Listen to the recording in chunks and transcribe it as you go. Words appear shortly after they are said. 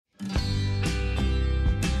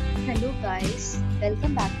guys,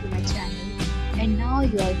 welcome back to my channel, and now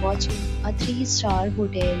you are watching a 3-star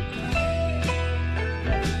hotel.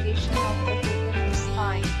 The location of the hotel is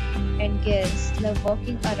fine and guests love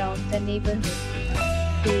walking around the neighborhood.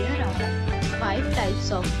 There are 5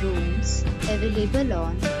 types of rooms available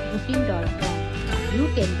on booking.com. You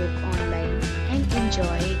can book online and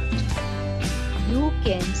enjoy it. You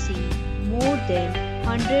can see more than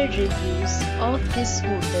 100 reviews of this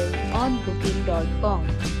hotel on booking.com.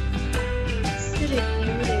 Its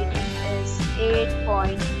review rating is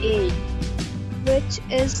 8.8, which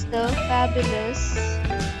is the fabulous.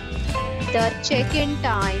 The check-in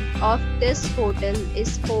time of this hotel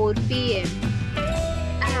is 4 p.m.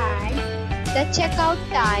 and the checkout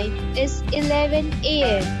time is 11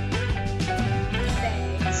 a.m.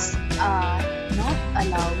 Pets are not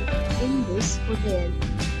allowed in this hotel.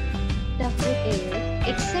 The hotel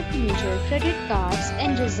accepts major credit cards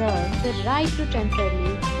and reserves the right to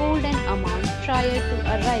temporarily hold an amount prior to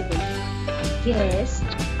arrival. Guests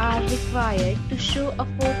are required to show a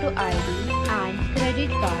photo ID and credit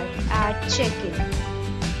card at check-in.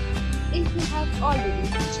 If you have already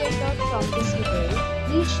checked out from this hotel,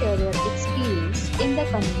 please share your experience in the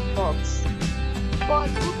comment box. For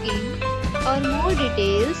booking or more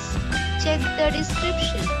details, check the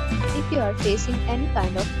description. If you are facing any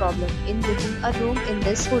kind of problem in booking a room in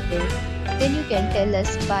this hotel, then you can tell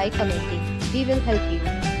us by commenting. We will help you.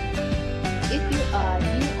 If you are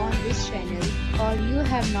new on this channel or you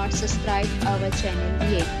have not subscribed our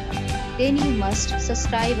channel yet, then you must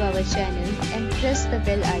subscribe our channel and press the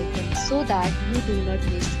bell icon so that you do not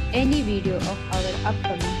miss any video of our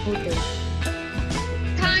upcoming hotel.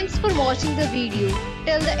 Thanks for watching the video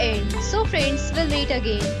till the end. So friends, will meet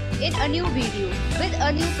again in a new video with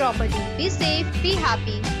a new property. Be safe, be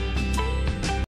happy.